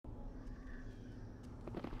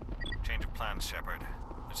plans, Shepard.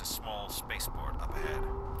 There's a small spaceport up ahead.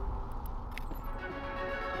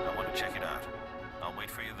 I want to check it out. I'll wait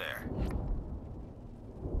for you there.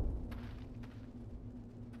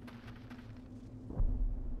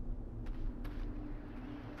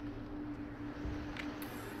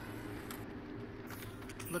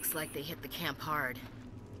 Looks like they hit the camp hard.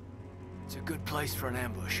 It's a good place for an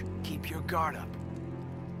ambush. Keep your guard up.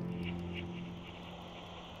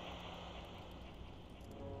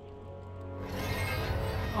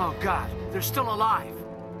 Oh God, they're still alive!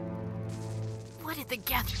 What did the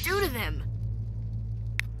Geth do to them?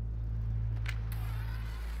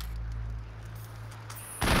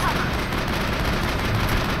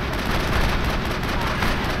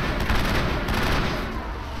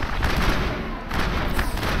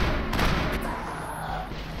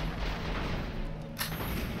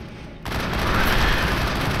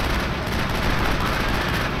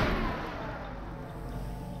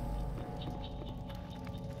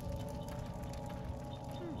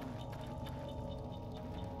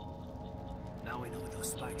 Now we know what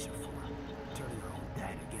those spikes are for. Turning our own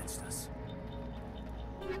dad against us.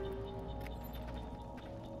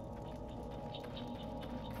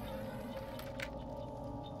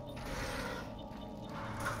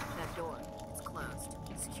 That door, it's closed.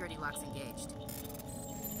 Security lock's engaged.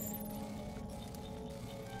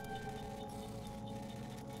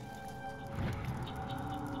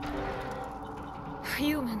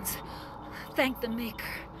 Humans. Thank the Maker.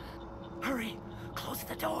 Hurry! Close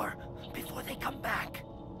the door before they come back.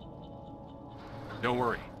 Don't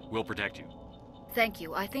worry. We'll protect you. Thank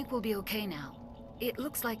you. I think we'll be okay now. It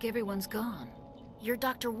looks like everyone's gone. You're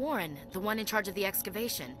Dr. Warren, the one in charge of the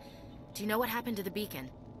excavation. Do you know what happened to the beacon?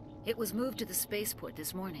 It was moved to the spaceport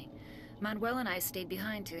this morning. Manuel and I stayed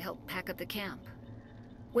behind to help pack up the camp.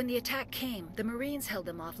 When the attack came, the Marines held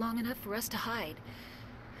them off long enough for us to hide.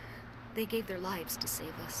 They gave their lives to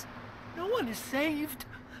save us. No one is saved.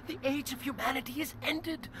 The age of humanity is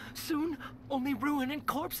ended. Soon, only ruin and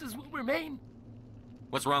corpses will remain.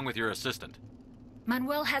 What's wrong with your assistant?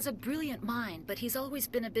 Manuel has a brilliant mind, but he's always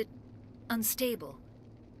been a bit unstable.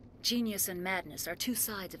 Genius and madness are two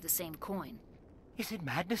sides of the same coin. Is it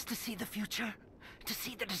madness to see the future? To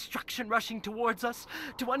see the destruction rushing towards us?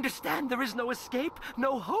 To understand there is no escape?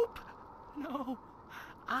 No hope? No.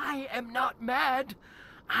 I am not mad.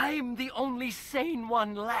 I'm the only sane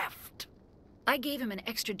one left. I gave him an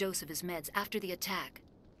extra dose of his meds after the attack.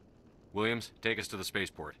 Williams, take us to the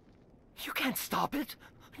spaceport. You can't stop it.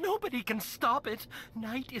 Nobody can stop it.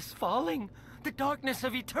 Night is falling. The darkness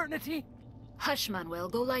of eternity. Hush, Manuel.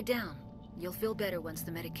 Go lie down. You'll feel better once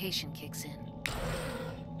the medication kicks in.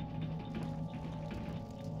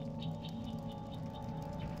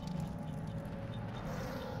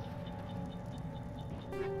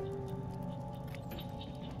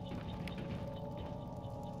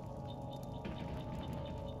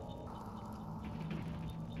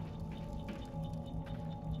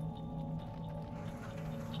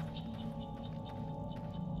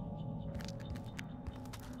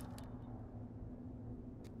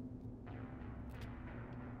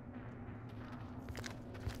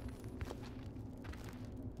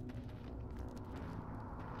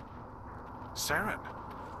 Saren.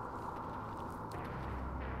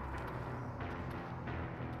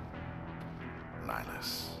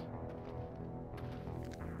 Nihilus.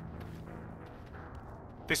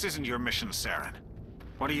 This isn't your mission, Saren.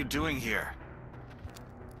 What are you doing here?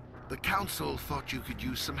 The Council thought you could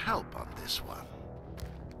use some help on this one.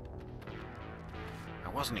 I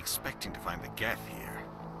wasn't expecting to find the Geth here.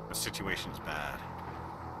 The situation's bad.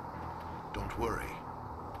 Don't worry.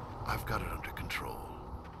 I've got it under control.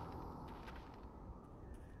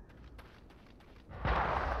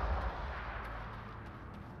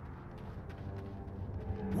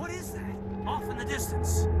 What is that? Off in the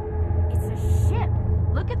distance. It's a ship.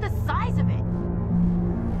 Look at the size of it.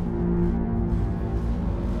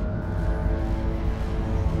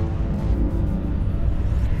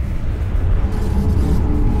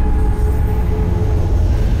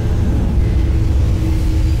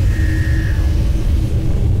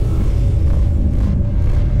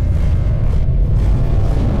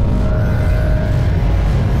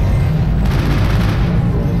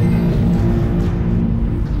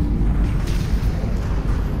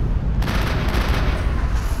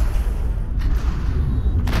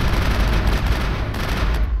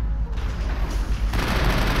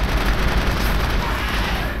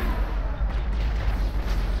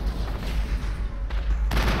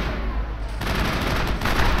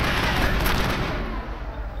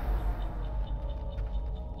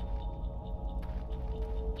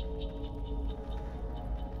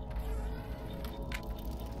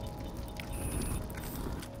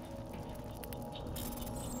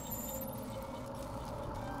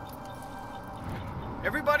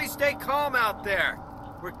 Everybody stay calm out there.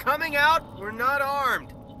 We're coming out, we're not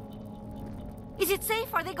armed. Is it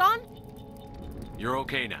safe? Are they gone? You're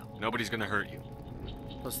okay now. Nobody's gonna hurt you.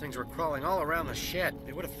 Those things were crawling all around the shed.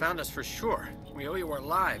 They would have found us for sure. We owe you our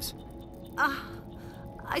lives.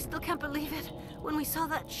 I still can't believe it. When we saw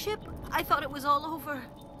that ship, I thought it was all over.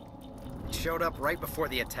 It showed up right before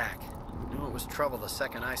the attack. Knew it was trouble the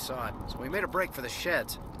second I saw it, so we made a break for the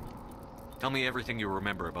sheds. Tell me everything you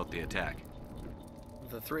remember about the attack.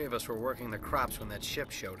 The three of us were working the crops when that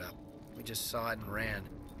ship showed up. We just saw it and ran.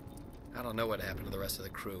 I don't know what happened to the rest of the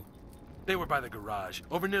crew. They were by the garage,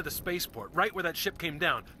 over near the spaceport, right where that ship came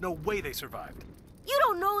down. No way they survived. You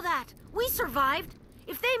don't know that. We survived.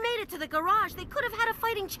 If they made it to the garage, they could have had a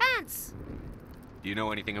fighting chance. Do you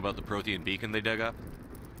know anything about the Prothean beacon they dug up?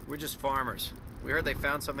 We're just farmers. We heard they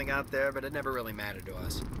found something out there, but it never really mattered to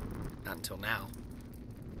us. Not until now.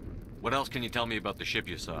 What else can you tell me about the ship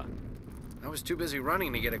you saw? I was too busy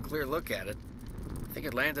running to get a clear look at it. I think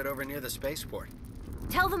it landed over near the spaceport.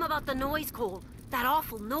 Tell them about the noise, Cole. That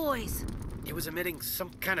awful noise. It was emitting some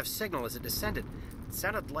kind of signal as it descended. It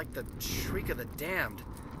sounded like the shriek of the damned.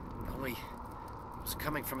 Only it was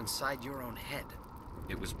coming from inside your own head.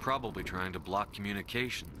 It was probably trying to block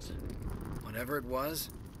communications. Whatever it was,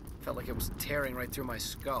 felt like it was tearing right through my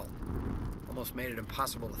skull. Almost made it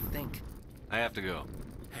impossible to think. I have to go.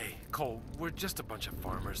 Hey, Cole, we're just a bunch of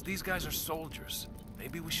farmers. These guys are soldiers.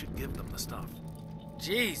 Maybe we should give them the stuff.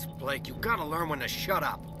 Jeez, Blake, you gotta learn when to shut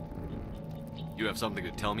up. You have something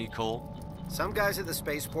to tell me, Cole? Some guys at the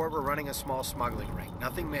spaceport were running a small smuggling ring,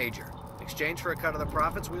 nothing major. In exchange for a cut of the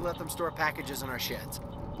profits, we let them store packages in our sheds.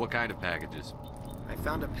 What kind of packages? I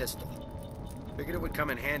found a pistol. Figured it would come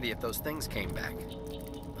in handy if those things came back.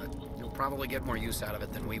 But you'll probably get more use out of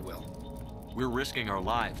it than we will. We're risking our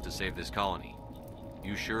lives to save this colony.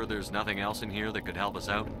 You sure there's nothing else in here that could help us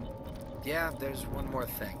out? Yeah, there's one more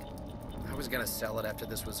thing. I was gonna sell it after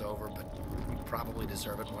this was over, but you probably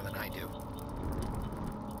deserve it more than I do.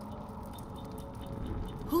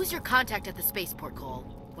 Who's your contact at the spaceport,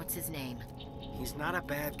 Cole? What's his name? He's not a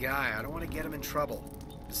bad guy. I don't want to get him in trouble.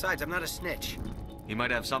 Besides, I'm not a snitch. He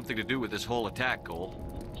might have something to do with this whole attack,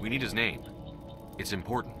 Cole. We need his name. It's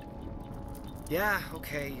important. Yeah,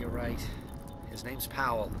 okay, you're right. His name's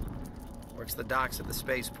Powell. Works the docks at the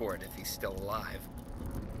spaceport if he's still alive.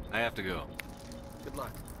 I have to go. Good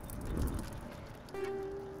luck.